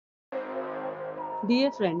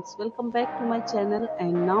Dear friends, welcome back to my channel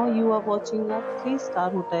and now you are watching a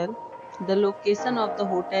 3-star hotel. The location of the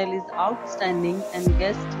hotel is outstanding and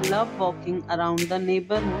guests love walking around the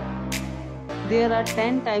neighborhood. There are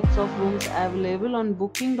 10 types of rooms available on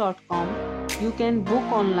booking.com. You can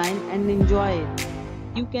book online and enjoy it.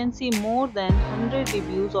 You can see more than 100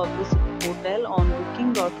 reviews of this hotel on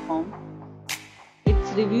booking.com.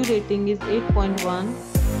 Its review rating is 8.1,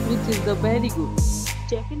 which is the very good.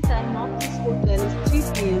 Check-in time of this hotel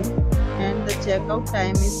is 3 p.m. and the check-out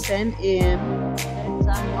time is 10 a.m. Pets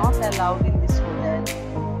are not allowed in this hotel.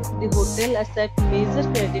 The hotel accepts major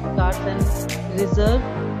credit cards and reserves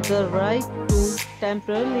the right to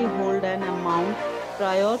temporarily hold an amount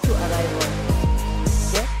prior to arrival.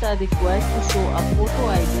 Guests are required to show a photo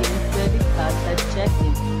ID and credit card at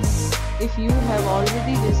check-in. If you have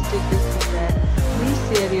already visited this hotel, please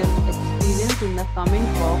share your experience in the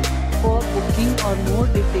comment box. For booking or more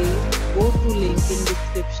details, go to link in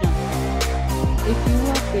description. If you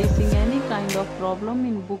are facing any kind of problem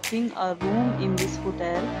in booking a room in this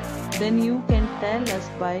hotel, then you can tell us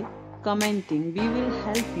by commenting. We will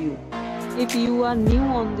help you. If you are new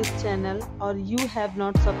on this channel or you have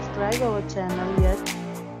not subscribed our channel yet,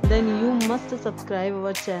 then you must subscribe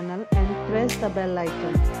our channel and press the bell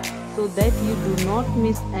icon so that you do not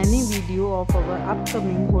miss any video of our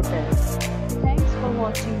upcoming hotels. Thanks for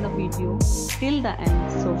watching the video till the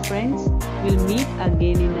end. So friends, we'll meet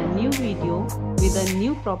again in a new video with a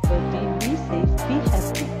new property. Be safe, be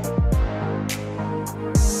happy.